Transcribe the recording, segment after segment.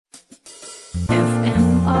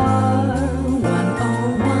FMR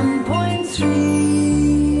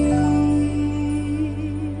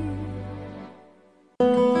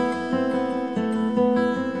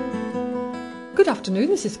Good afternoon,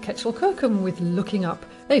 this is Ketchel Kirkham with Looking Up,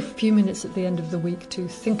 a few minutes at the end of the week to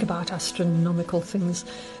think about astronomical things.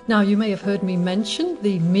 Now, you may have heard me mention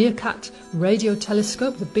the Meerkat radio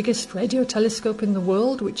telescope, the biggest radio telescope in the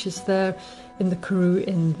world, which is there in the Karoo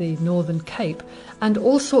in the Northern Cape. And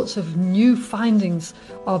all sorts of new findings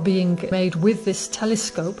are being made with this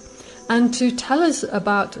telescope. And to tell us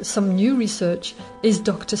about some new research is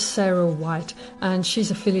Dr. Sarah White, and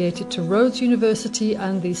she's affiliated to Rhodes University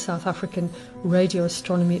and the South African Radio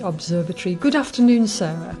Astronomy Observatory. Good afternoon,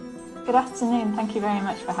 Sarah. Good afternoon. Thank you very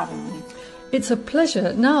much for having me. It's a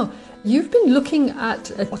pleasure. Now, you've been looking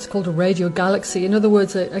at what's called a radio galaxy. In other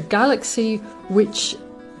words, a galaxy which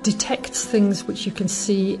detects things which you can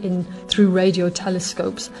see through radio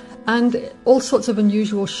telescopes, and all sorts of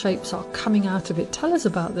unusual shapes are coming out of it. Tell us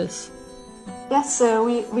about this. Yes, so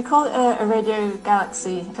we call it a radio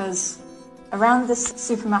galaxy because around this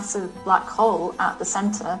supermassive black hole at the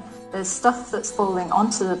centre, there's stuff that's falling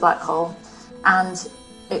onto the black hole, and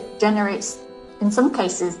it generates, in some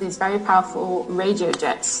cases, these very powerful radio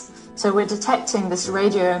jets. So we're detecting this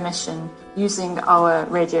radio emission using our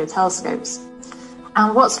radio telescopes.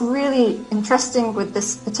 And what's really interesting with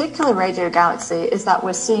this particular radio galaxy is that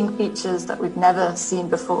we're seeing features that we've never seen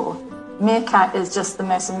before. Meerkat is just the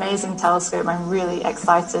most amazing telescope. I'm really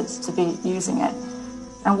excited to be using it.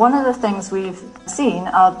 And one of the things we've seen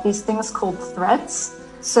are these things called threads.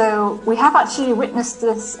 So we have actually witnessed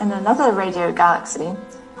this in another radio galaxy,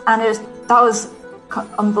 and that was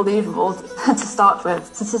unbelievable to start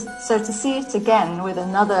with. So to see it again with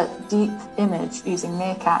another deep image using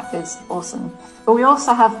Meerkat is awesome. But we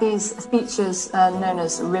also have these features known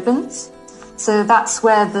as ribbons. So that's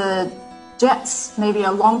where the jets, maybe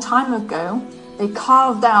a long time ago, they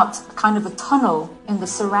carved out kind of a tunnel in the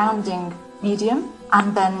surrounding medium,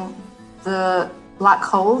 and then the black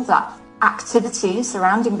hole, that activity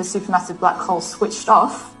surrounding the supermassive black hole switched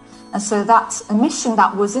off. And so that emission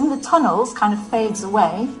that was in the tunnels kind of fades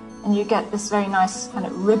away, and you get this very nice kind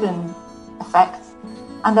of ribbon effect.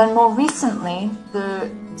 And then more recently, the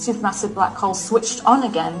supermassive black hole switched on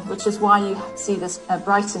again, which is why you see this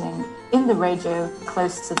brightening in the radio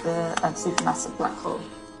close to the supermassive black hole.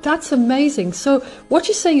 That's amazing. So what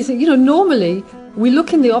you're saying is that, normally we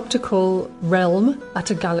look in the optical realm at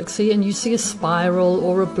a galaxy and you see a spiral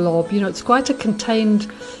or a blob. It's quite a contained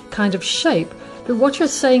kind of shape. But what you're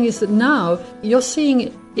saying is that now you're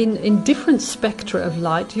seeing in different spectra of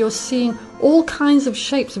light, you're seeing all kinds of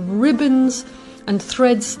shapes of ribbons and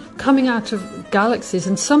threads coming out of galaxies,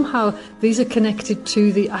 and somehow these are connected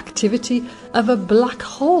to the activity of a black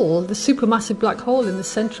hole, the supermassive black hole in the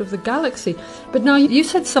centre of the galaxy. But now you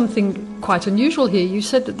said something quite unusual here. You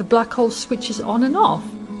said that the black hole switches on and off.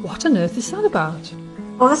 What on earth is that about?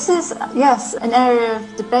 Well, this is, yes, an area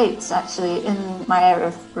of debate actually in my area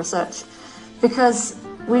of research, because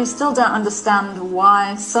we still don't understand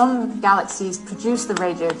why some galaxies produce the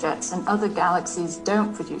radio jets and other galaxies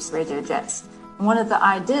don't produce radio jets. And one of the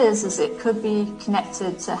ideas is it could be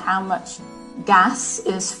connected to how much gas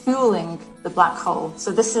is fueling the black hole.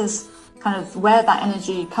 So this is kind of where that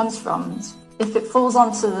energy comes from. If it falls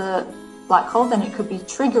onto the black hole, then it could be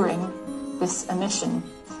triggering this emission.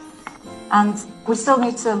 And we still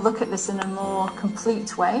need to look at this in a more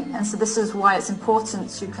complete way. And so this is why it's important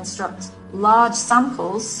to construct large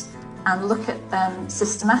samples and look at them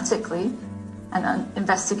systematically and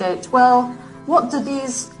investigate, well, what do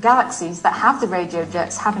these galaxies that have the radio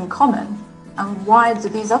jets have in common? And why do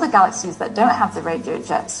these other galaxies that don't have the radio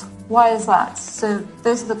jets, why is that? So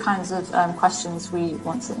those are the kinds of questions we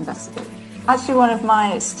want to investigate. Actually, one of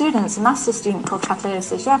my students, a master's student called Katlea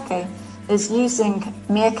Sejake, is using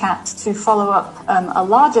Meerkat to follow up a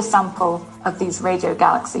larger sample of these radio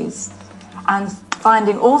galaxies and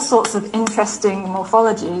finding all sorts of interesting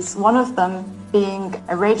morphologies, one of them being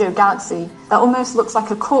a radio galaxy that almost looks like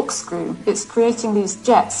a corkscrew. It's creating these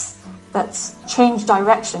jets that change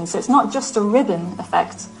direction. So it's not just a ribbon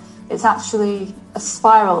effect, it's actually a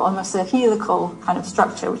spiral, almost a helical kind of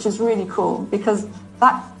structure, which is really cool because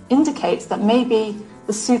that indicates that maybe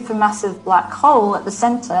the supermassive black hole at the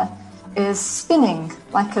center is spinning,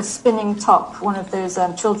 like a spinning top, one of those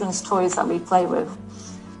children's toys that we play with.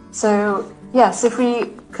 So yes, if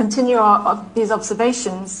we continue these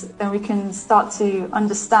observations, then we can start to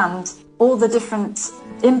understand all the different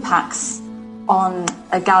impacts on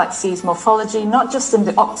a galaxy's morphology, not just in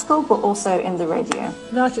the optical, but also in the radio.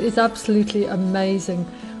 That is absolutely amazing.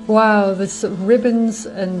 Wow, there's sort of ribbons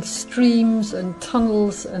and streams and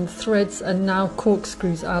tunnels and threads and now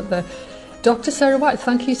corkscrews out there. Dr. Sarah White,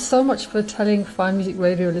 thank you so much for telling Fine Music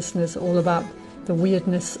Radio listeners all about the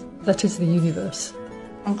weirdness that is the universe.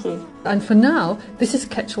 Thank you. And for now, this is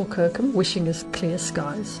Ketchel Kirkham wishing us clear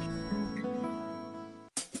skies.